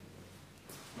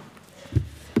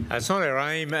It's not our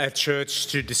aim at church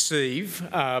to deceive,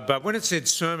 but when it said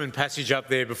sermon passage up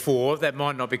there before, that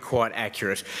might not be quite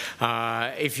accurate.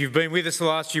 If you've been with us the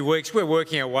last few weeks, we're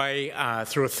working our way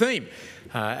through a theme.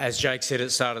 As Jake said at the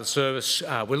start of the service,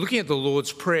 we're looking at the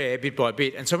Lord's Prayer bit by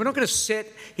bit. And so we're not going to set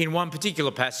in one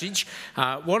particular passage.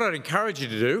 What I'd encourage you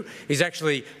to do is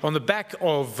actually, on the back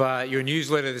of your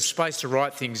newsletter, there's space to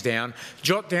write things down.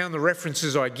 Jot down the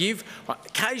references I give.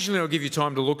 Occasionally I'll give you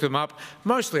time to look them up.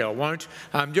 Mostly I won't.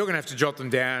 You're going to have to jot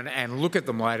them down and look at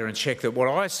them later and check that what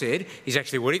I said is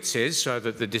actually what it says, so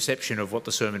that the deception of what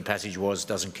the sermon passage was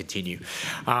doesn't continue.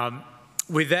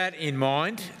 With that in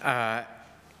mind,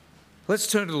 let's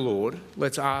turn to the Lord.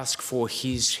 Let's ask for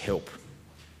his help.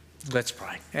 Let's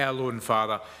pray. Our Lord and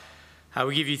Father,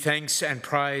 we give you thanks and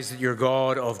praise that you're a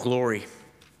God of glory,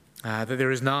 that there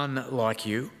is none like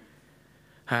you.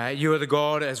 You are the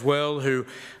God as well who,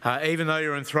 even though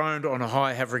you're enthroned on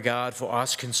high, have regard for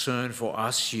us, concern for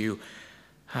us. You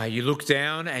look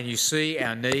down and you see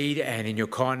our need, and in your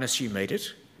kindness you meet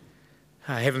it.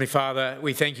 Heavenly Father,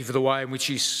 we thank you for the way in which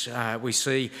we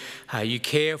see you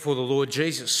care for the Lord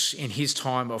Jesus in his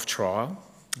time of trial,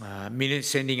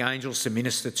 sending angels to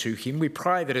minister to him. We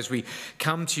pray that as we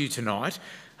come to you tonight,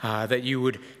 that you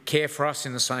would care for us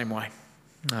in the same way.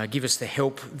 Give us the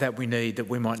help that we need, that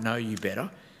we might know you better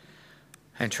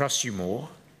and trust you more,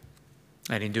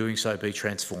 and in doing so be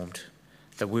transformed,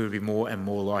 that we would be more and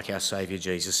more like our Saviour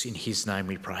Jesus. In his name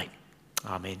we pray.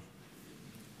 Amen.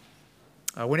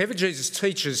 Whenever Jesus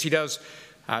teaches, he does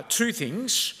two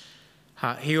things.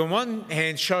 He on one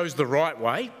hand shows the right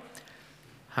way,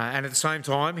 and at the same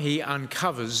time he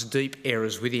uncovers deep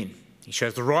errors within. He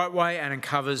shows the right way and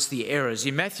uncovers the errors.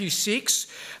 In Matthew 6,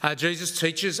 Jesus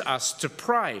teaches us to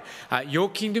pray, your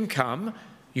kingdom come,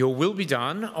 your will be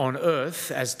done on earth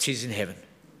as it is in heaven.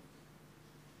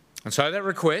 And so that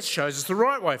request shows us the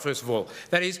right way, first of all.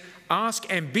 That is, ask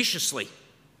ambitiously.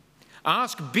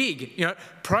 Ask big,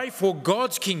 pray for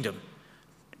God's kingdom.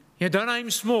 Don't aim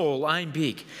small, aim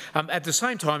big. At the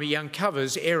same time, he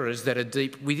uncovers errors that are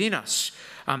deep within us.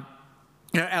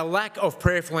 Our lack of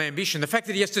prayerful ambition, the fact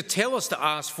that he has to tell us to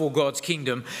ask for God's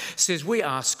kingdom, says we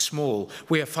ask small.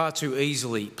 We are far too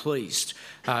easily pleased.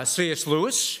 C.S.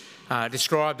 Lewis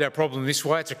described our problem this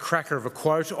way. It's a cracker of a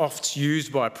quote, oft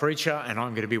used by a preacher, and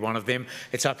I'm going to be one of them.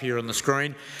 It's up here on the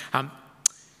screen.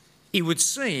 It would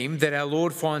seem that our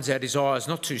Lord finds our desires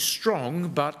not too strong,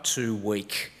 but too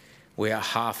weak. We are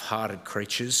half-hearted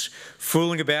creatures,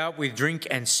 fooling about with drink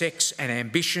and sex and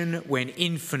ambition when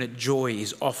infinite joy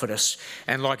is offered us.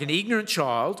 And like an ignorant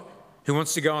child who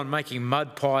wants to go on making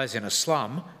mud pies in a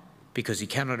slum because he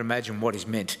cannot imagine what is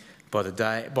meant by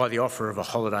the offer of a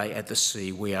holiday at the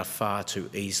sea, we are far too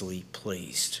easily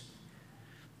pleased.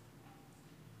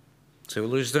 So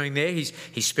what Lewis is doing there, he's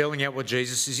spelling out what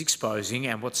Jesus is exposing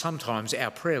and what sometimes our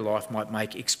prayer life might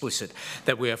make explicit,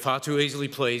 that we are far too easily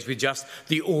pleased with just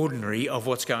the ordinary of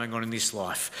what's going on in this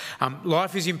life.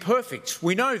 Life is imperfect,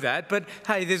 we know that, but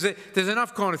hey, there's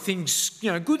enough kind of things,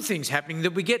 good things happening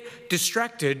that we get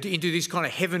distracted into this kind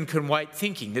of heaven can wait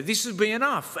thinking, that this will be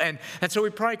enough. And so we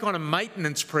pray kind of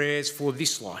maintenance prayers for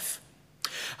this life.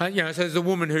 So there's a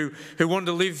woman who wanted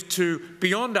to live to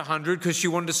beyond 100 because she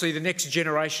wanted to see the next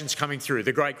generations coming through,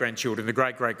 the great-grandchildren, the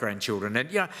great-great-grandchildren.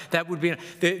 And, that would be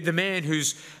the man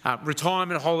whose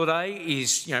retirement holiday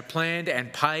is, planned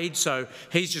and paid, so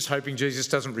he's just hoping Jesus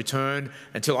doesn't return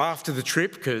until after the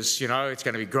trip because, it's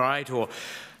going to be great. Or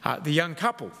the young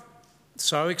couple,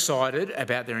 so excited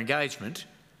about their engagement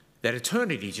that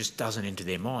eternity just doesn't enter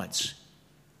their minds.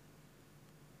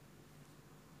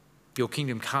 Your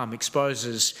kingdom come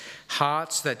exposes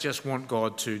hearts that just want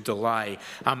God to delay.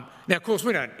 Now, of course,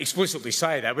 we don't explicitly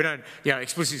say that. We don't,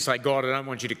 explicitly say, God, I don't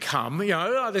want you to come.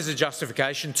 There's a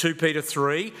justification. 2 Peter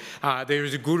 3, there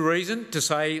is a good reason to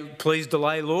say, please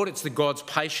delay, Lord. It's the God's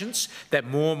patience that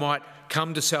more might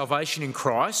come to salvation in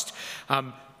Christ. But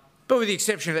with the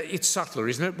exception of that, it's subtler,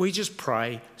 isn't it? We just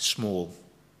pray small.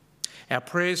 Our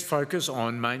prayers focus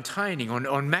on maintaining, on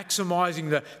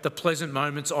maximising the pleasant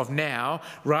moments of now,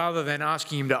 rather than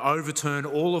asking him to overturn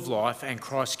all of life and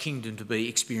Christ's kingdom to be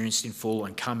experienced in full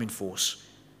and come in force.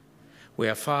 We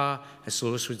are far, as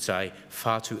Lewis would say,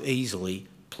 far too easily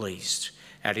pleased.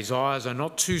 Our desires are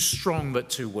not too strong but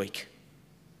too weak.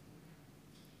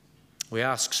 We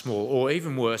ask small, or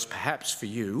even worse, perhaps for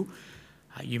you,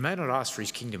 you may not ask for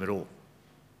his kingdom at all.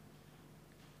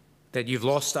 That you've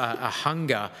lost a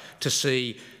hunger to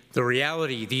see the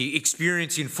reality, the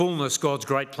experience in fullness, God's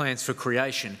great plans for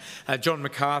creation. John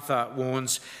MacArthur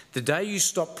warns, the day you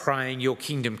stop praying your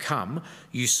kingdom come,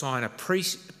 you sign a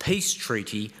peace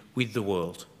treaty with the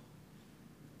world.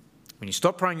 When you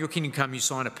stop praying your kingdom come, you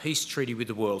sign a peace treaty with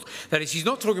the world. That is, he's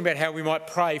not talking about how we might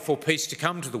pray for peace to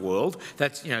come to the world.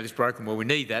 That's, this broken world, we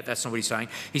need that. That's not what he's saying.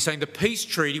 He's saying the peace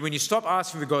treaty, when you stop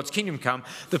asking for God's kingdom come,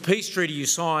 the peace treaty you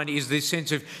sign is this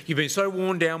sense of you've been so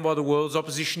worn down by the world's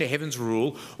opposition to heaven's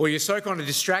rule, or you're so kind of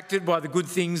distracted by the good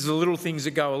things, the little things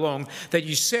that go along, that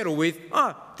you settle with,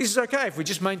 this is okay if we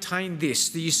just maintain this,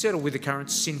 that you settle with the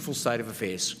current sinful state of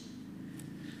affairs.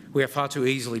 We are far too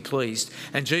easily pleased.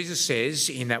 And Jesus says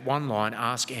in that one line,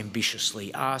 ask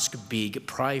ambitiously, ask big,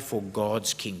 pray for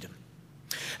God's kingdom.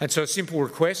 And so a simple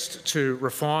request to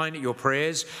refine your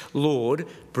prayers, Lord,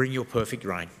 bring your perfect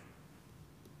reign.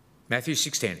 Matthew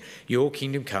 6:10, your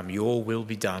kingdom come, your will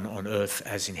be done on earth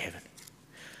as in heaven.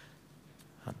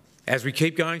 As we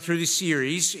keep going through this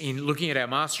series in looking at our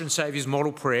Master and Saviour's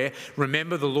model prayer,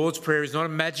 remember the Lord's Prayer is not a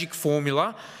magic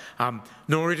formula,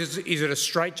 nor is it a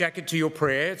straitjacket to your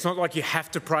prayer. It's not like you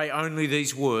have to pray only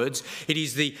these words. It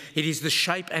is the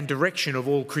shape and direction of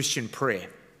all Christian prayer.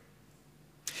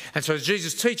 And so as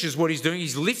Jesus teaches what he's doing,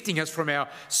 he's lifting us from our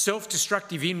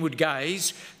self-destructive inward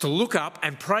gaze to look up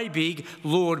and pray big,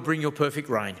 Lord, bring your perfect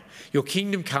reign. Your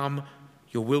kingdom come,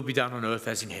 your will be done on earth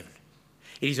as in heaven.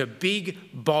 It is a big,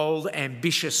 bold,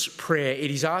 ambitious prayer. It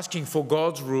is asking for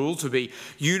God's rule to be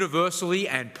universally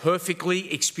and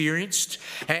perfectly experienced.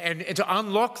 And to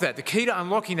unlock that, the key to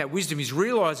unlocking that wisdom is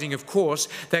realising, of course,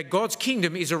 that God's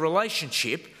kingdom is a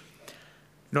relationship,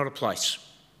 not a place.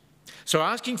 So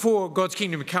asking for God's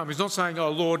kingdom to come is not saying,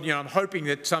 oh Lord, I'm hoping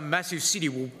that some massive city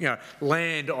will,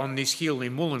 land on this hill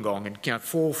in Wollongong and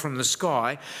fall from the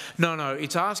sky. No,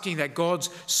 it's asking that God's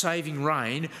saving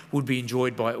reign would be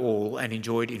enjoyed by all and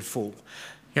enjoyed in full.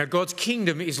 God's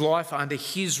kingdom is life under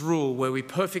his rule, where we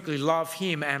perfectly love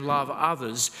him and love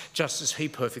others just as he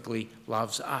perfectly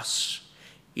loves us.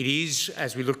 It is,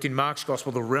 as we looked in Mark's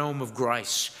Gospel, the realm of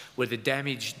grace, where the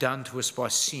damage done to us by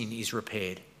sin is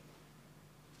repaired.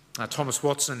 Thomas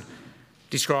Watson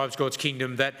describes God's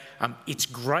kingdom that it's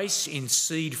grace in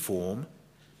seed form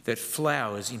that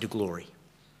flowers into glory.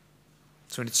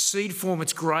 So in its seed form,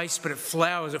 it's grace, but it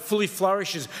flowers, it fully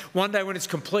flourishes. One day when it's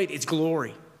complete, it's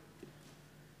glory.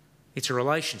 It's a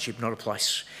relationship, not a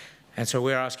place. And so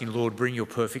we're asking, Lord, bring your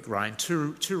perfect reign.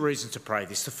 Two reasons to pray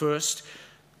this. The first,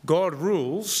 God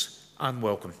rules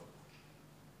unwelcome.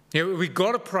 We've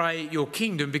got to pray your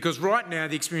kingdom because right now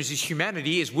the experience is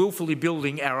humanity is willfully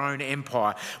building our own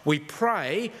empire. We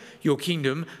pray your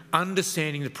kingdom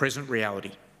understanding the present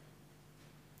reality.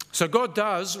 So God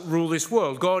does rule this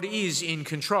world. God is in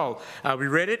control. We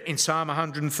read it in Psalm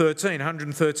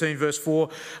 113 verse 4.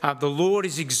 The Lord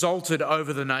is exalted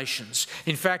over the nations.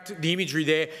 In fact, the imagery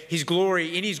there, in his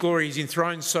glory, he's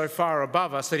enthroned so far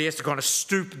above us that he has to kind of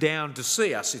stoop down to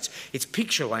see us. It's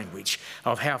picture language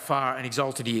of how far and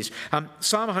exalted he is.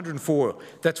 Psalm 104,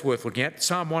 that's worth looking at.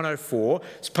 Psalm 104,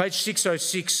 it's page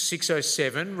 606,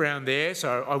 607, around there.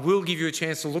 So I will give you a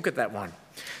chance to look at that one.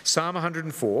 Psalm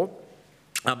 104.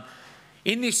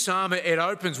 In this psalm, it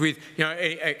opens with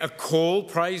a call,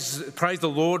 praise the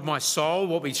Lord, my soul,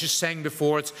 what we just sang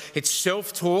before. It's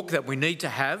self-talk that we need to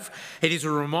have. It is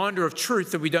a reminder of truth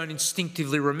that we don't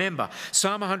instinctively remember.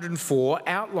 Psalm 104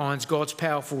 outlines God's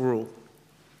powerful rule.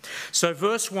 So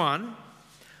verse 1,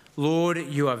 Lord,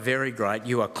 you are very great.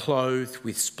 You are clothed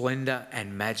with splendour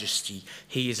and majesty.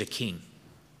 He is a king.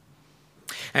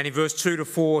 And in verse 2 to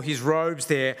 4, his robes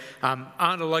there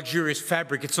aren't a luxurious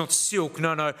fabric. It's not silk.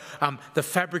 No. The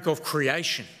fabric of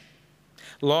creation.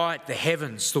 Light, the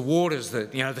heavens, the waters,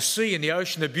 the sea and the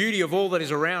ocean, the beauty of all that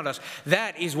is around us.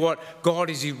 That is what God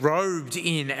is robed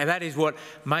in, and that is what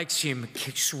wraps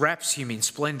him in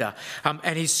splendour.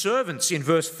 And his servants in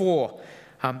verse 4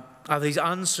 are these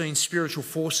unseen spiritual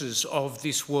forces of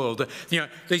this world.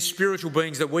 These spiritual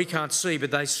beings that we can't see,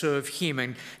 but they serve him,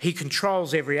 and he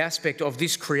controls every aspect of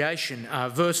this creation.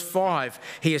 Verse 5,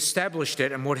 he established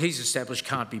it, and what he's established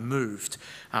can't be moved.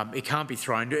 It can't be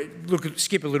thrown.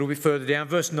 Skip a little bit further down.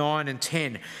 Verse 9 and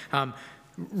 10.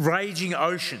 Raging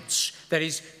oceans, that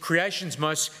is creation's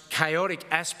most chaotic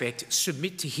aspect,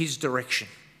 submit to his direction.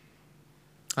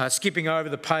 Skipping over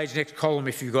the page, next column,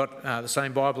 if you've got the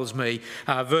same Bible as me,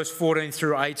 verse 14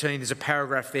 through 18, there's a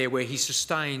paragraph there where he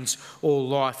sustains all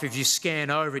life. If you scan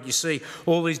over it, you see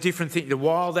all these different things. The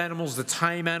wild animals, the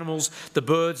tame animals, the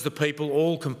birds, the people,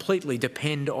 all completely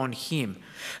depend on him.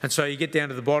 And so you get down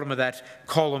to the bottom of that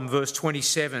column, verse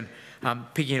 27,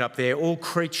 picking it up there. All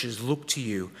creatures look to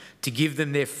you to give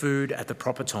them their food at the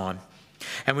proper time.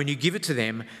 And when you give it to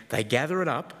them, they gather it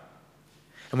up.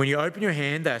 And when you open your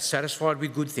hand, they are satisfied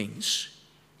with good things.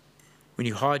 When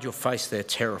you hide your face, they're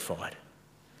terrified.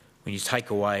 When you take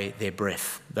away their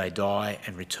breath, they die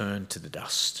and return to the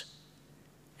dust.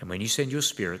 And when you send your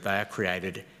Spirit, they are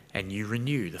created and you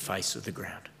renew the face of the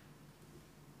ground.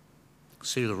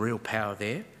 See the real power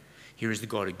there? Here is the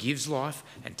God who gives life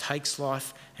and takes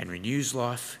life and renews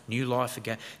life, new life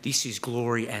again. This is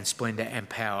glory and splendour and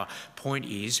power. Point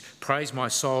is, praise my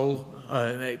soul,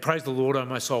 praise the Lord, O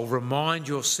my soul. Remind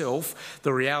yourself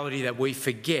the reality that we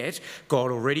forget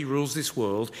God already rules this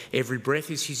world. Every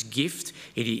breath is his gift.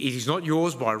 It is not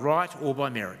yours by right or by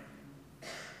merit.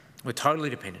 We're totally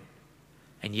dependent,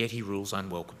 and yet he rules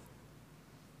unwelcome.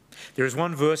 There is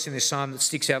one verse in this psalm that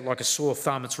sticks out like a sore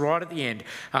thumb. It's right at the end.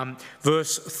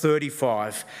 Verse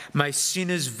 35, may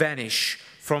sinners vanish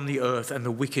from the earth and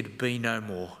the wicked be no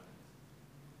more.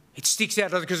 It sticks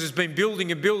out because it's been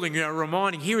building and building,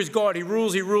 reminding, here is God, he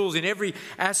rules in every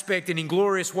aspect and in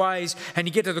glorious ways. And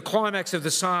you get to the climax of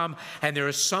the psalm and there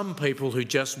are some people who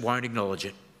just won't acknowledge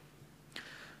it.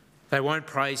 They won't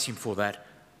praise him for that.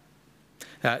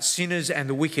 Sinners and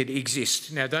the wicked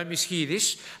exist. Now, don't mishear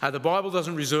this. The Bible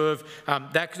doesn't reserve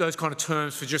those kind of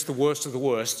terms for just the worst of the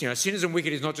worst. Sinners and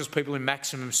wicked is not just people in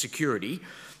maximum security.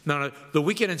 No, the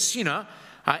wicked and sinner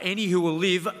are any who will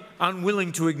live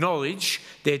unwilling to acknowledge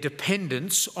their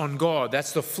dependence on God.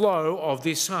 That's the flow of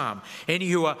this psalm. Any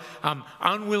who are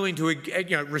unwilling to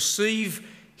receive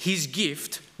his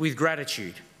gift with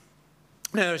gratitude.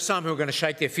 Now, there are some who are going to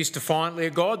shake their fist defiantly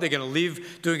at God. They're going to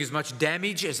live doing as much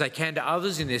damage as they can to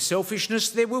others in their selfishness.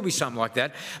 There will be some like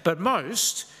that. But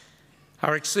most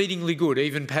are exceedingly good,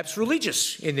 even perhaps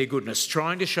religious in their goodness,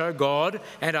 trying to show God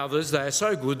and others they are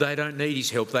so good they don't need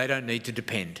his help, they don't need to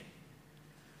depend.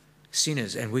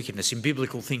 Sinners and wickedness in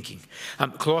biblical thinking.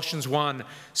 Colossians 1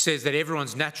 says that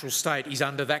everyone's natural state is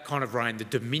under that kind of reign, the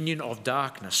dominion of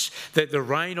darkness, that the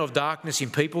reign of darkness in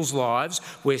people's lives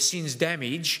where sin's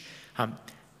damage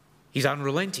is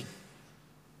unrelenting,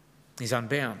 is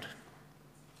unbound.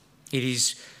 It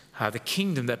is the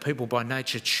kingdom that people by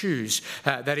nature choose.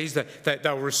 That is, that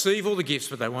they'll receive all the gifts,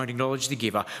 but they won't acknowledge the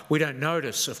giver. We don't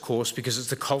notice, of course, because it's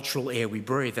the cultural air we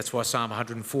breathe. That's why Psalm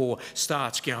 104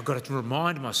 starts, I've got to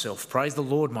remind myself, praise the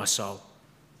Lord, my soul.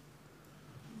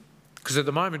 Because at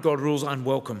the moment, God rules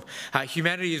unwelcome.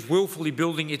 Humanity is willfully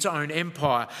building its own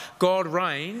empire. God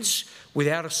reigns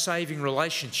without a saving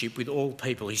relationship with all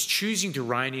people. He's choosing to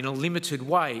reign in a limited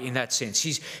way in that sense.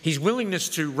 His willingness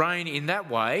to reign in that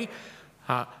way,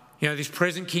 this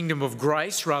present kingdom of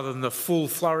grace rather than the full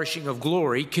flourishing of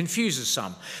glory, confuses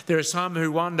some. There are some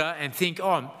who wonder and think,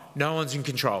 no one's in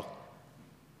control.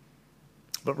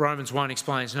 But Romans 1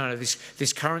 explains, no,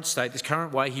 this current state, this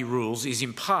current way he rules is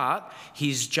in part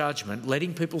his judgment,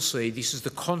 letting people see this is the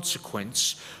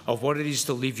consequence of what it is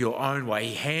to live your own way.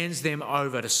 He hands them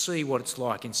over to see what it's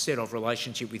like instead of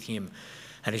relationship with him.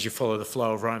 And as you follow the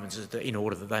flow of Romans, in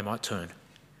order that they might turn.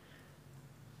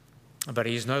 But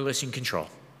he is no less in control.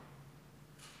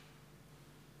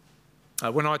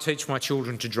 When I teach my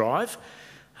children to drive,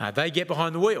 they get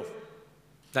behind the wheel.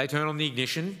 They turn on the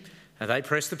ignition, they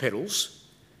press the pedals.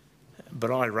 But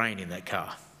I reign in that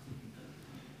car.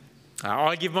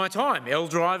 I give my time. L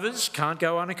drivers can't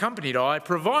go unaccompanied. I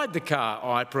provide the car.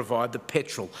 I provide the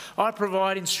petrol. I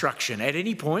provide instruction. At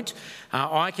any point,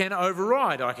 I can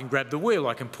override. I can grab the wheel.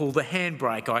 I can pull the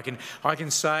handbrake. I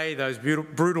can say those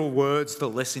brutal words, the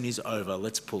lesson is over.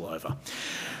 Let's pull over.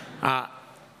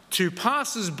 To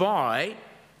passers-by,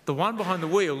 the one behind the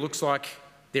wheel looks like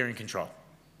they're in control.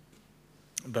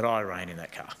 But I reign in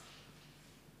that car.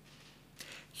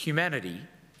 Humanity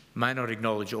may not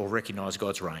acknowledge or recognise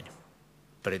God's reign,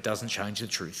 but it doesn't change the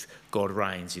truth. God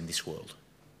reigns in this world.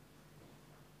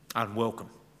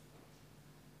 Unwelcome.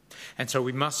 And so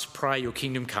we must pray your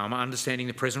kingdom come, understanding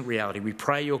the present reality. We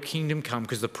pray your kingdom come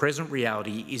because the present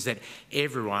reality is that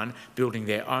everyone building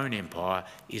their own empire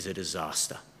is a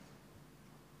disaster.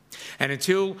 And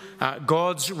until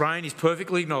God's reign is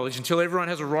perfectly acknowledged, until everyone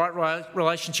has a right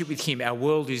relationship with him, our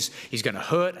world is going to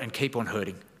hurt and keep on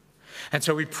hurting. And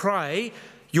so we pray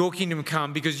your kingdom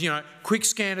come because, quick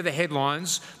scan of the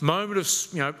headlines, moment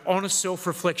of, honest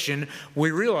self-reflection, we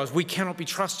realise we cannot be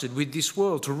trusted with this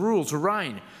world to rule, to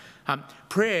reign.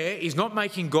 Prayer is not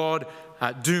making God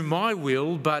do my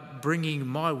will, but bringing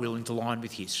my will into line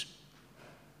with his.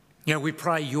 We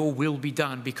pray your will be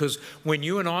done because when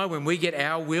we get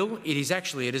our will, it is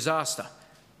actually a disaster.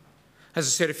 As I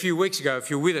said a few weeks ago, if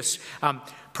you're with us,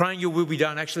 praying your will be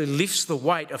done actually lifts the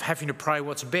weight of having to pray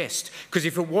what's best. Because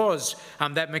if it was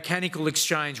that mechanical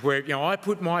exchange where I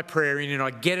put my prayer in and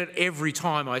I get it every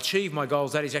time I achieve my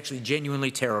goals, that is actually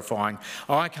genuinely terrifying.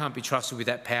 I can't be trusted with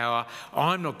that power.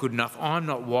 I'm not good enough. I'm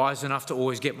not wise enough to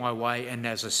always get my way. And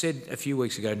as I said a few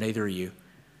weeks ago, neither are you.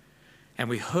 And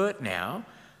we hurt now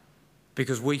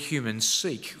because we humans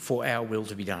seek for our will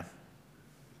to be done.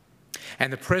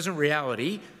 And the present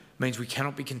reality means we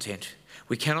cannot be content.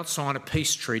 We cannot sign a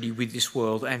peace treaty with this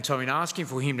world. And so in asking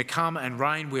for him to come and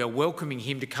reign, we are welcoming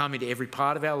him to come into every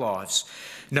part of our lives.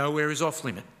 Nowhere is off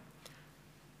limit.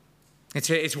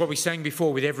 It's what we sang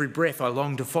before, with every breath I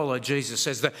long to follow Jesus.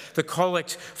 As the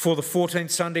collect for the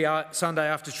 14th Sunday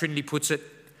after Trinity puts it,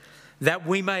 that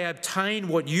we may obtain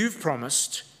what you've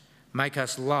promised, make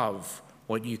us love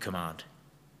what you command.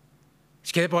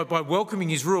 By welcoming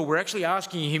his rule, we're actually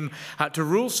asking him to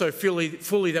rule so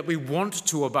fully that we want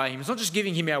to obey him. It's not just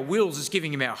giving him our wills, it's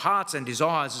giving him our hearts and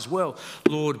desires as well.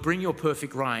 Lord, bring your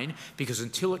perfect reign, because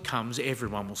until it comes,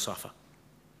 everyone will suffer.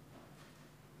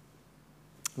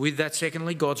 With that,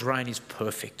 secondly, God's reign is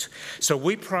perfect. So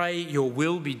we pray your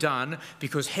will be done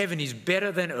because heaven is better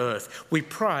than earth. We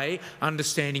pray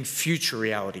understanding future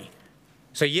reality.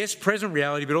 So yes, present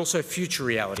reality, but also future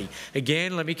reality.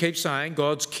 Again, let me keep saying,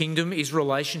 God's kingdom is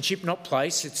relationship, not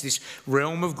place. It's this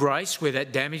realm of grace where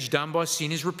that damage done by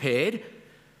sin is repaired.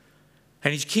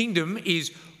 And his kingdom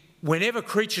is whenever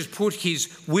creatures put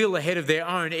his will ahead of their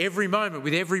own, every moment,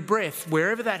 with every breath,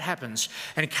 wherever that happens.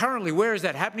 And currently, where is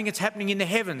that happening? It's happening in the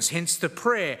heavens, hence the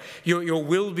prayer, your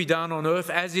will be done on earth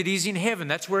as it is in heaven.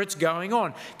 That's where it's going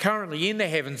on. Currently in the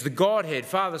heavens, the Godhead,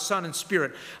 Father, Son and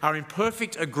Spirit are in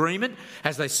perfect agreement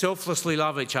as they selflessly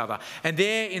love each other. And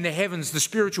there in the heavens, the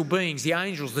spiritual beings, the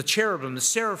angels, the cherubim, the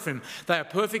seraphim, they are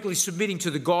perfectly submitting to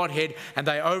the Godhead, and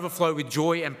they overflow with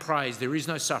joy and praise. There is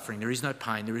no suffering, there is no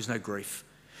pain, there is no grief.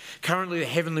 Currently, the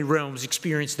heavenly realms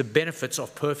experience the benefits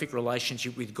of perfect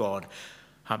relationship with God.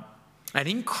 And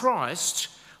in Christ,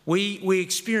 we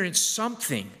experience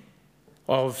something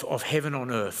of heaven on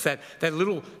earth, that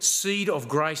little seed of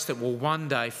grace that will one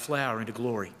day flower into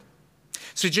glory.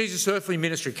 So Jesus' earthly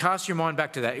ministry, cast your mind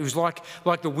back to that. It was like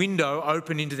the window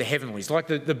open into the heavenlies, like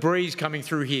the breeze coming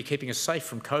through here, keeping us safe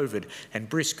from COVID and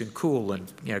brisk and cool and,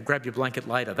 grab your blanket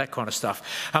later, that kind of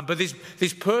stuff. But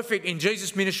this perfect, in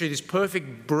Jesus' ministry, this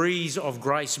perfect breeze of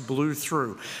grace blew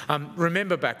through.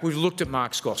 Remember back, we've looked at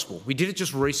Mark's gospel. We did it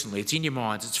just recently. It's in your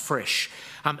minds. It's fresh.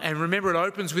 And remember, it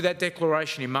opens with that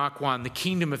declaration in Mark 1, the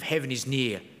kingdom of heaven is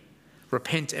near.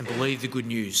 Repent and believe the good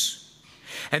news.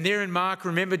 And there in Mark,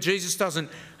 remember, Jesus doesn't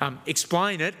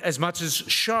explain it as much as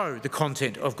show the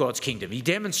content of God's kingdom. He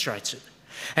demonstrates it.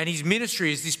 And his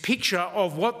ministry is this picture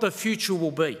of what the future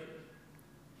will be.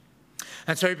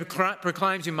 And so he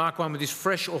proclaims in Mark 1 with this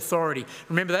fresh authority.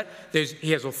 Remember that?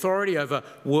 He has authority over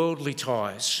worldly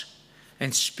ties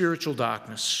and spiritual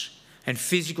darkness and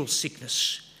physical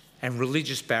sickness and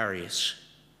religious barriers.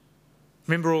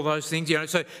 Remember all those things?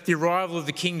 So the arrival of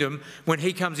the kingdom, when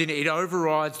he comes in, it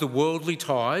overrides the worldly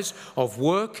ties of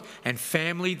work and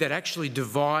family that actually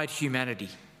divide humanity.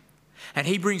 And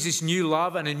he brings this new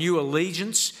love and a new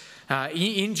allegiance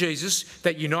in Jesus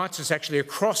that unites us actually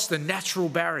across the natural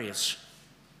barriers.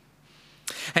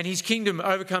 And his kingdom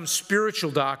overcomes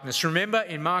spiritual darkness. Remember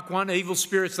in Mark 1, evil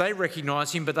spirits, they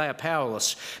recognise him, but they are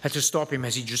powerless to stop him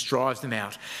as he just drives them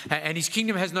out. And his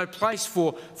kingdom has no place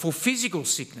for physical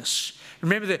sickness.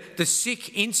 Remember that the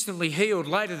sick instantly healed,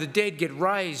 later the dead get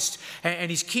raised, and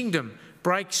his kingdom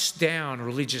breaks down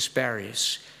religious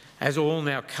barriers as all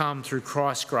now come through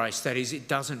Christ's grace. That is, it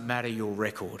doesn't matter your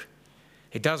record.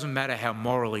 It doesn't matter how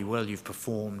morally well you've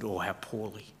performed or how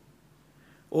poorly.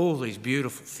 All these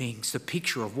beautiful things, the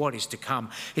picture of what is to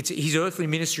come. His earthly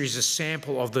ministry is a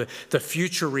sample of the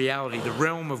future reality, the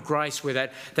realm of grace where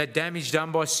that damage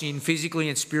done by sin physically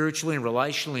and spiritually and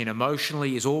relationally and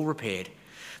emotionally is all repaired.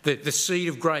 The seed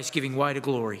of grace giving way to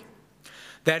glory.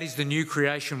 That is the new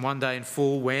creation one day in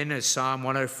full when, as Psalm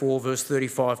 104 verse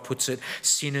 35 puts it,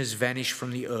 sinners vanish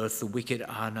from the earth, the wicked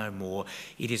are no more.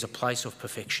 It is a place of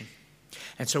perfection.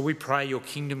 And so we pray your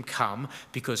kingdom come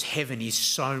because heaven is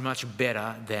so much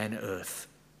better than earth.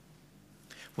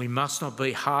 We must not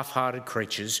be half-hearted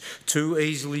creatures, too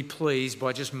easily pleased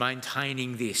by just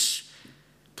maintaining this,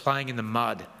 playing in the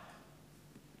mud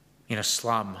in a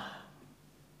slum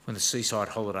when the seaside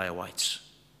holiday awaits.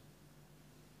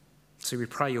 So we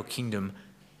pray your kingdom,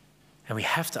 and we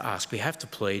have to ask, we have to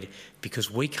plead, because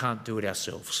we can't do it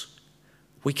ourselves.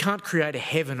 We can't create a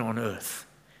heaven on earth.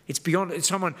 It's beyond.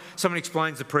 Someone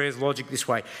explains the prayer's logic this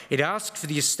way. It asks for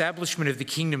the establishment of the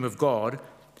kingdom of God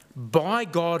by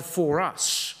God for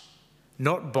us,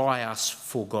 not by us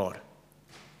for God.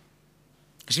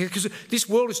 Because this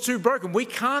world is too broken. We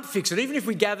can't fix it. Even if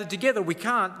we gathered together, we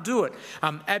can't do it.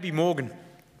 Abby Morgan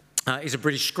is a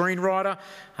British screenwriter,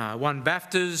 won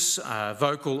BAFTAs,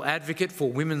 vocal advocate for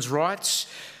women's rights.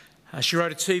 She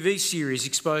wrote a TV series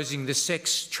exposing the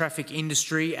sex traffic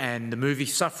industry and the movie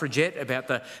Suffragette about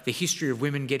the history of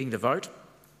women getting the vote.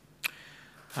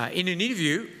 In an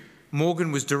interview,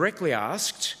 Morgan was directly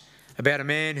asked about a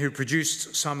man who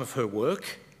produced some of her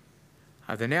work,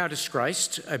 the now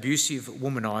disgraced, abusive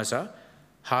womaniser,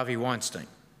 Harvey Weinstein.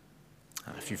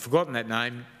 If you've forgotten that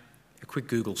name, a quick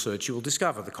Google search, you will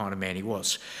discover the kind of man he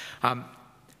was.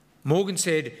 Morgan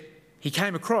said he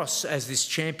came across as this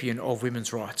champion of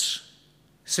women's rights,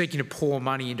 seeking to pour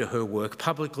money into her work,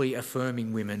 publicly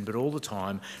affirming women, but all the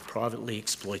time privately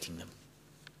exploiting them.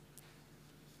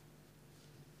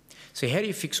 So how do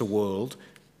you fix a world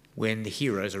when the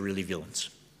heroes are really villains?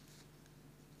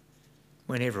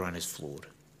 When everyone is flawed?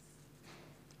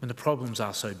 When the problems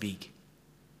are so big?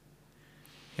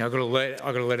 I got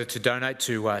a letter to donate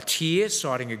to TEAR,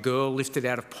 citing a girl lifted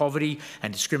out of poverty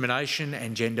and discrimination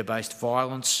and gender-based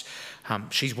violence.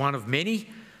 She's one of many,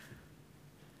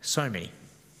 so many.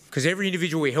 Because every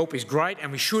individual we help is great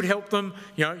and we should help them.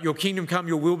 Your kingdom come,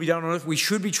 your will be done on earth. We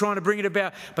should be trying to bring it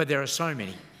about, but there are so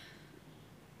many.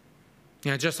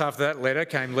 Just after that letter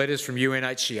came letters from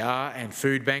UNHCR and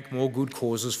Food Bank, more good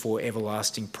causes for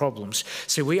everlasting problems.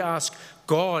 So we ask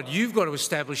God, you've got to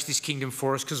establish this kingdom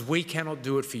for us because we cannot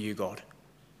do it for you, God.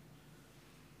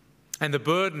 And the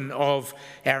burden of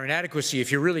our inadequacy,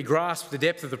 if you really grasp the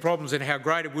depth of the problems and how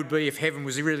great it would be if heaven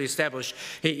was really established,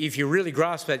 if you really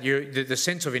grasp that, the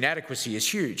sense of inadequacy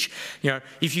is huge.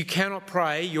 If you cannot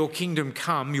pray, your kingdom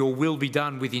come, your will be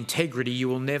done with integrity, you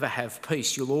will never have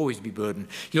peace. You'll always be burdened.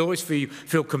 You'll always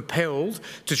feel compelled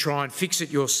to try and fix it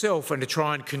yourself and to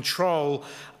try and control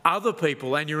other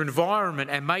people and your environment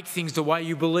and make things the way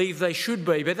you believe they should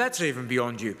be, but that's even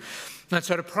beyond you. And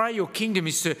so to pray your kingdom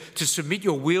is to submit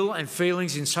your will and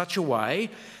feelings in such a way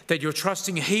that you're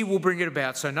trusting He will bring it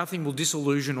about so nothing will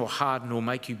disillusion or harden or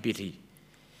make you bitter.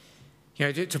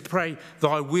 To pray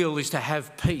thy will is to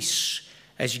have peace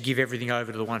as you give everything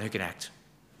over to the one who can act.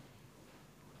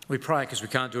 We pray because we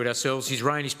can't do it ourselves. His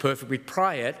reign is perfect. We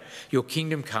pray it, your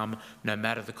kingdom come, no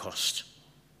matter the cost.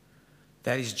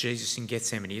 That is Jesus in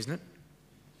Gethsemane, isn't it?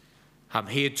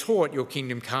 He had taught your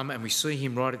kingdom come, and we see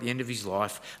him right at the end of his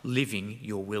life living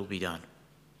your will be done.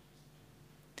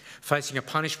 Facing a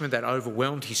punishment that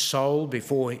overwhelmed his soul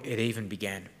before it even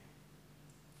began.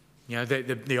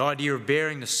 The idea of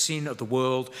bearing the sin of the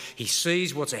world, he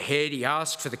sees what's ahead, he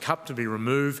asks for the cup to be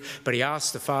removed, but he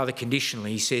asks the Father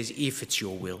conditionally, he says, if it's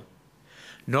your will.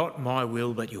 Not my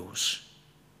will, but yours.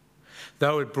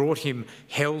 Though it brought him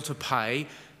hell to pay,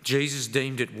 Jesus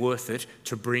deemed it worth it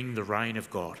to bring the reign of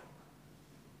God.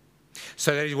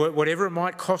 So that is whatever it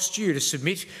might cost you to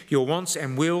submit your wants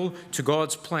and will to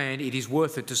God's plan, it is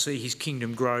worth it to see his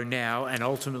kingdom grow now and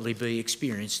ultimately be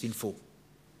experienced in full.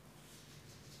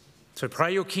 So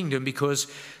pray your kingdom because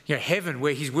heaven,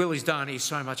 where his will is done, is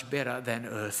so much better than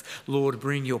earth. Lord,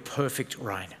 bring your perfect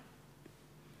reign.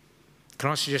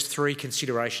 Can I suggest 3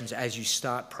 considerations as you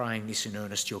start praying this in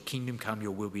earnest? Your kingdom come,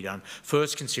 your will be done.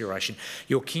 First consideration,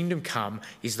 your kingdom come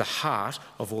is the heart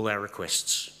of all our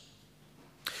requests.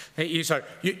 So,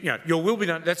 your will be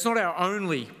done. That's not our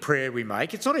only prayer we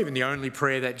make. It's not even the only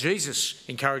prayer that Jesus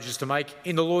encourages to make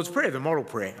in the Lord's Prayer, the model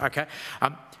prayer, okay?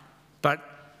 But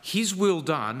his will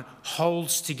done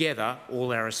holds together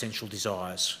all our essential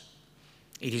desires.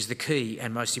 It is the key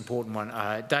and most important one.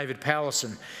 David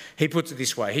Powlison, he puts it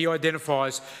this way. He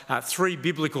identifies 3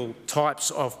 biblical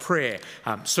types of prayer.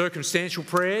 Circumstantial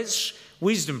prayers,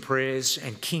 wisdom prayers,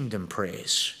 and kingdom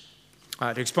prayers.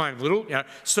 To explain a little,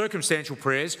 circumstantial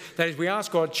prayers, that is, we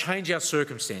ask God, change our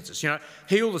circumstances.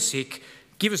 Heal the sick,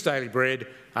 give us daily bread,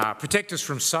 protect us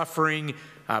from suffering,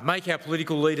 make our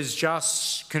political leaders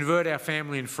just, convert our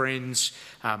family and friends,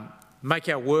 make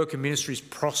our work and ministries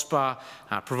prosper,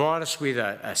 provide us with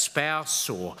a spouse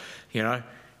or,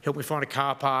 help me find a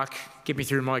car park, get me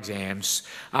through my exams.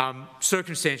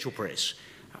 Circumstantial prayers.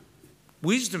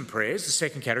 Wisdom prayers, the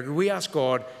second category, we ask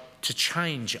God to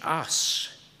change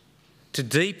us, to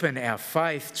deepen our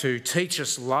faith, to teach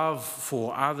us love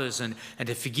for others and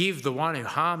to forgive the one who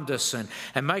harmed us and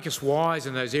make us wise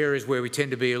in those areas where we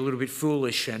tend to be a little bit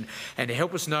foolish and to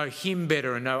help us know him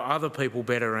better and know other people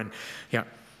better. And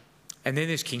then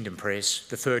there's kingdom prayers,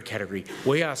 the third category.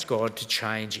 We ask God to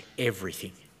change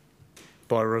everything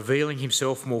by revealing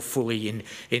himself more fully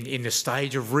in the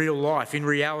stage of real life, in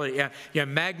reality,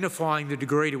 magnifying the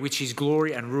degree to which his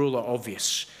glory and rule are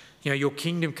obvious. Your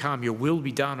kingdom come, your will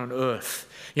be done on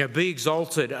earth. Be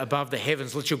exalted above the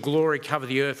heavens. Let your glory cover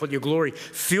the earth. Let your glory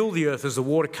fill the earth as the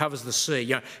water covers the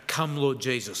sea. Come, Lord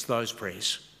Jesus, those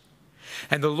prayers.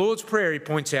 And the Lord's Prayer, he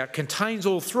points out, contains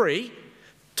all 3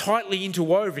 tightly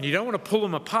interwoven. You don't want to pull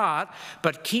them apart,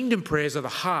 but kingdom prayers are the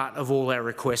heart of all our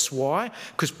requests. Why?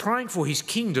 Because praying for his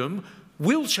kingdom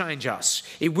will change us.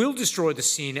 It will destroy the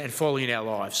sin and folly in our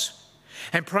lives.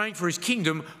 And praying for his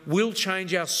kingdom will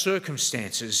change our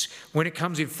circumstances. When it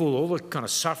comes in full, all the kind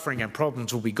of suffering and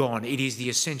problems will be gone. It is the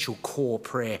essential core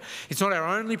prayer. It's not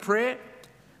our only prayer,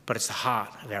 but it's the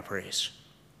heart of our prayers.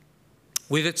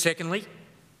 With it, secondly,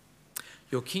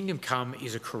 your kingdom come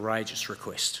is a courageous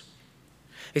request.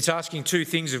 It's asking two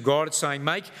things of God. It's saying,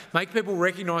 make people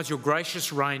recognise your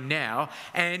gracious reign now,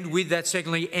 and with that,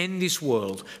 secondly, end this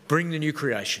world, bring the new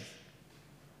creation.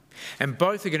 And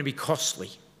both are going to be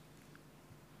costly.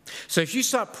 So if you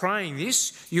start praying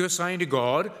this, you're saying to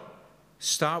God,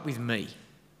 start with me.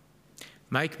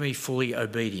 Make me fully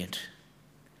obedient.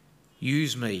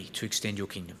 Use me to extend your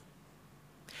kingdom.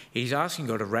 He's asking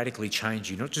God to radically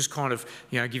change you, not just kind of,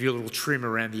 give you a little trim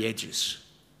around the edges.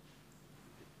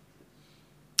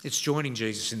 It's joining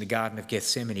Jesus in the Garden of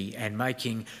Gethsemane and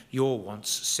making your wants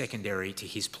secondary to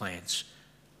his plans.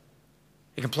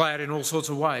 It can play out in all sorts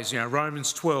of ways.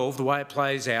 Romans 12, the way it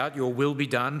plays out, your will be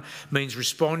done, means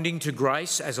responding to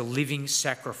grace as a living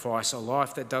sacrifice, a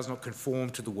life that does not conform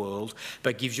to the world,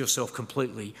 but gives yourself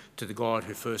completely to the God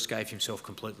who first gave himself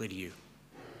completely to you.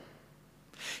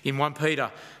 In 1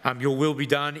 Peter, your will be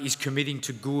done is committing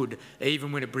to good,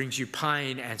 even when it brings you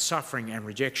pain and suffering and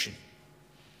rejection.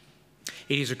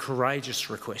 It is a courageous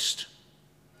request.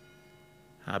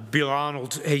 Bill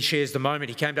Arnold, he shares the moment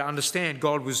he came to understand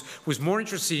God was more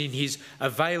interested in his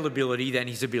availability than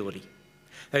his ability.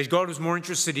 That is, God was more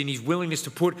interested in his willingness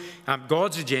to put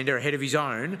God's agenda ahead of his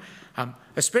own,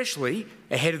 especially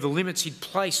ahead of the limits he'd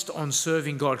placed on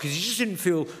serving God, because he just didn't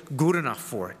feel good enough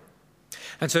for it.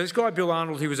 And so this guy, Bill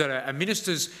Arnold, he was at a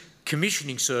minister's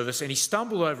commissioning service, and he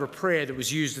stumbled over a prayer that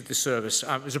was used at the service.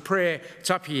 It was a prayer, it's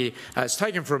up here, it's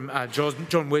taken from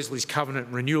John Wesley's Covenant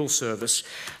Renewal service.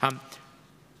 I'm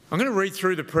going to read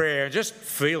through the prayer and just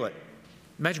feel it.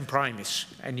 Imagine praying this.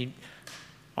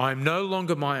 I am no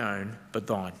longer my own, but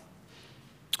thine.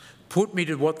 Put me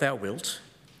to what thou wilt.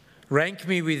 Rank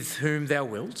me with whom thou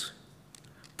wilt.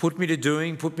 Put me to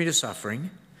doing, put me to suffering.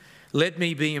 Let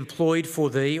me be employed for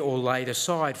thee or laid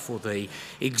aside for thee,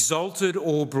 exalted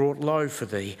or brought low for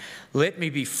thee. Let me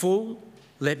be full,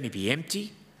 let me be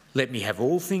empty. Let me have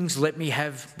all things, let me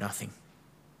have nothing.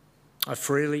 I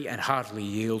freely and heartily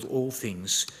yield all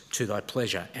things to thy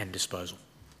pleasure and disposal.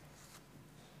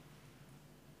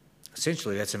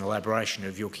 Essentially, that's an elaboration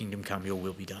of your kingdom come, your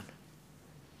will be done.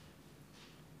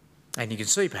 And you can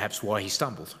see perhaps why he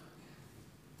stumbled.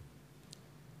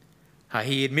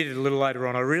 He admitted a little later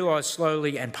on, I realised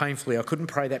slowly and painfully I couldn't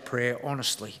pray that prayer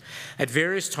honestly. At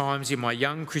various times in my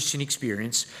young Christian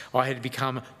experience, I had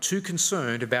become too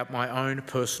concerned about my own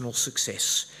personal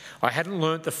success. I hadn't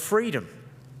learnt the freedom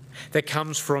that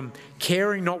comes from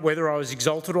caring not whether I was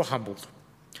exalted or humbled,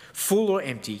 full or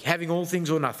empty, having all things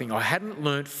or nothing. I hadn't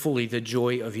learnt fully the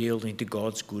joy of yielding to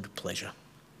God's good pleasure.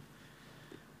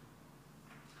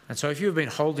 And so if you've been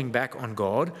holding back on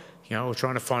God, or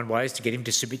trying to find ways to get him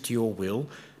to submit to your will,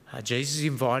 Jesus is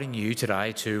inviting you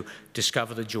today to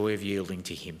discover the joy of yielding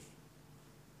to him.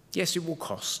 Yes, it will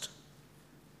cost,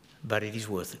 but it is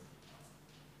worth it.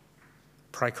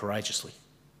 Pray courageously.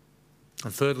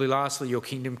 And thirdly, lastly, your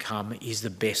kingdom come is the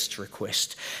best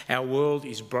request. Our world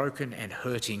is broken and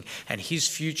hurting, and his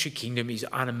future kingdom is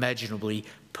unimaginably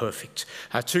perfect.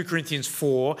 2 Corinthians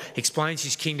 4 explains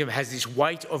his kingdom has this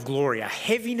weight of glory, a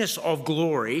heaviness of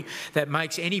glory that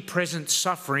makes any present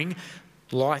suffering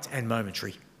light and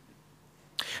momentary.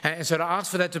 And so to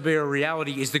ask for that to be a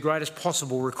reality is the greatest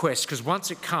possible request, because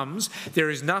once it comes, there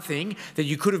is nothing that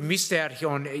you could have missed out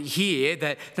on here,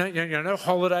 that no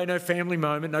holiday, no family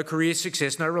moment, no career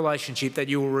success, no relationship that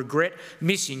you will regret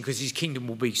missing, because his kingdom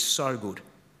will be so good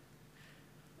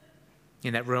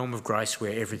in that realm of grace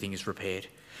where everything is repaired.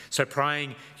 So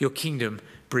praying your kingdom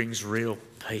brings real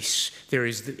peace. It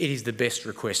is the best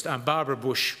request. Barbara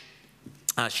Bush,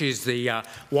 she's the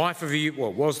wife of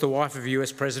was the wife of a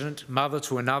US president, mother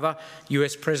to another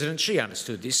US president. She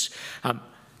understood this.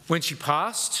 When she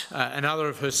passed, another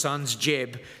of her sons,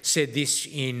 Jeb, said this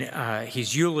in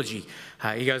his eulogy.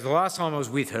 He goes, the last time I was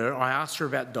with her, I asked her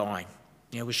about dying.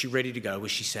 Was she ready to go?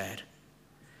 Was she sad?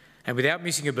 And without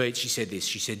missing a beat, she said this.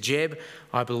 She said, Jeb,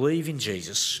 I believe in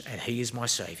Jesus and he is my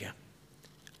saviour.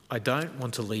 I don't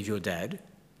want to leave your dad,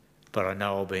 but I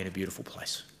know I'll be in a beautiful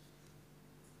place.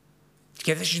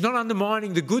 She's not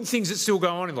undermining the good things that still go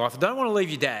on in life. I don't want to leave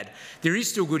your dad. There is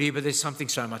still good here, but there's something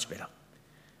so much better.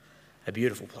 A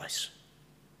beautiful place.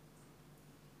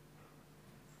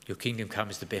 Your kingdom come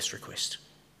is the best request.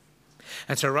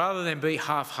 And so rather than be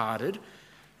half-hearted,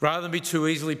 rather than be too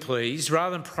easily pleased,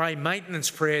 rather than pray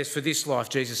maintenance prayers for this life,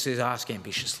 Jesus says, ask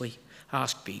ambitiously,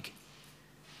 ask big.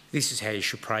 This is how you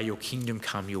should pray, your kingdom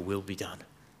come, your will be done.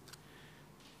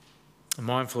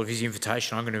 mindful of his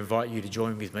invitation, I'm going to invite you to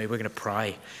join with me. We're going to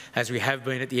pray, as we have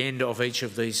been at the end of each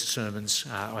of these sermons.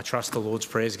 I trust the Lord's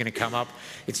Prayer is going to come up.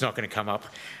 It's not going to come up.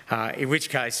 In which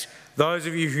case, those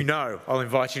of you who know, I'll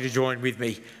invite you to join with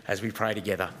me as we pray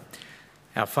together.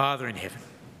 Our Father in heaven,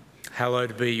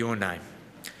 hallowed be your name.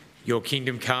 Your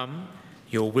kingdom come,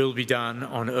 your will be done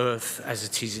on earth as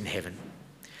it is in heaven.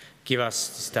 Give us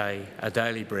this day our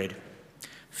daily bread.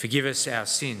 Forgive us our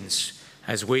sins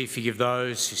as we forgive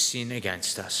those who sin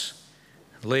against us.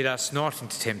 Lead us not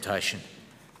into temptation,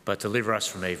 but deliver us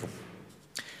from evil.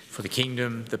 For the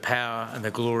kingdom, the power and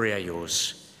the glory are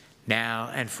yours,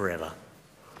 now and forever.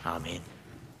 Amen.